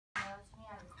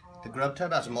The Grub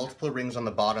tub has multiple rings on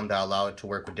the bottom that allow it to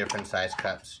work with different size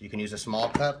cups. You can use a small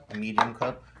cup, a medium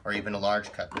cup, or even a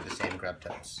large cup with the same Grub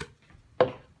tubs.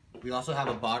 We also have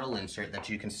a bottle insert that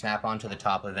you can snap onto the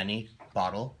top of any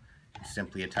bottle.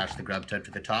 Simply attach the Grub tub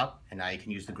to the top, and now you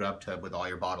can use the Grub tub with all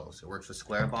your bottles. It works with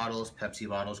square bottles, Pepsi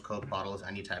bottles, Coke bottles,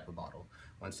 any type of bottle.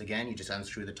 Once again, you just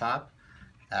unscrew the top,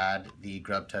 add the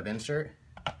Grub tub insert,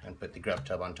 and put the Grub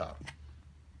tub on top.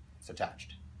 It's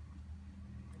attached.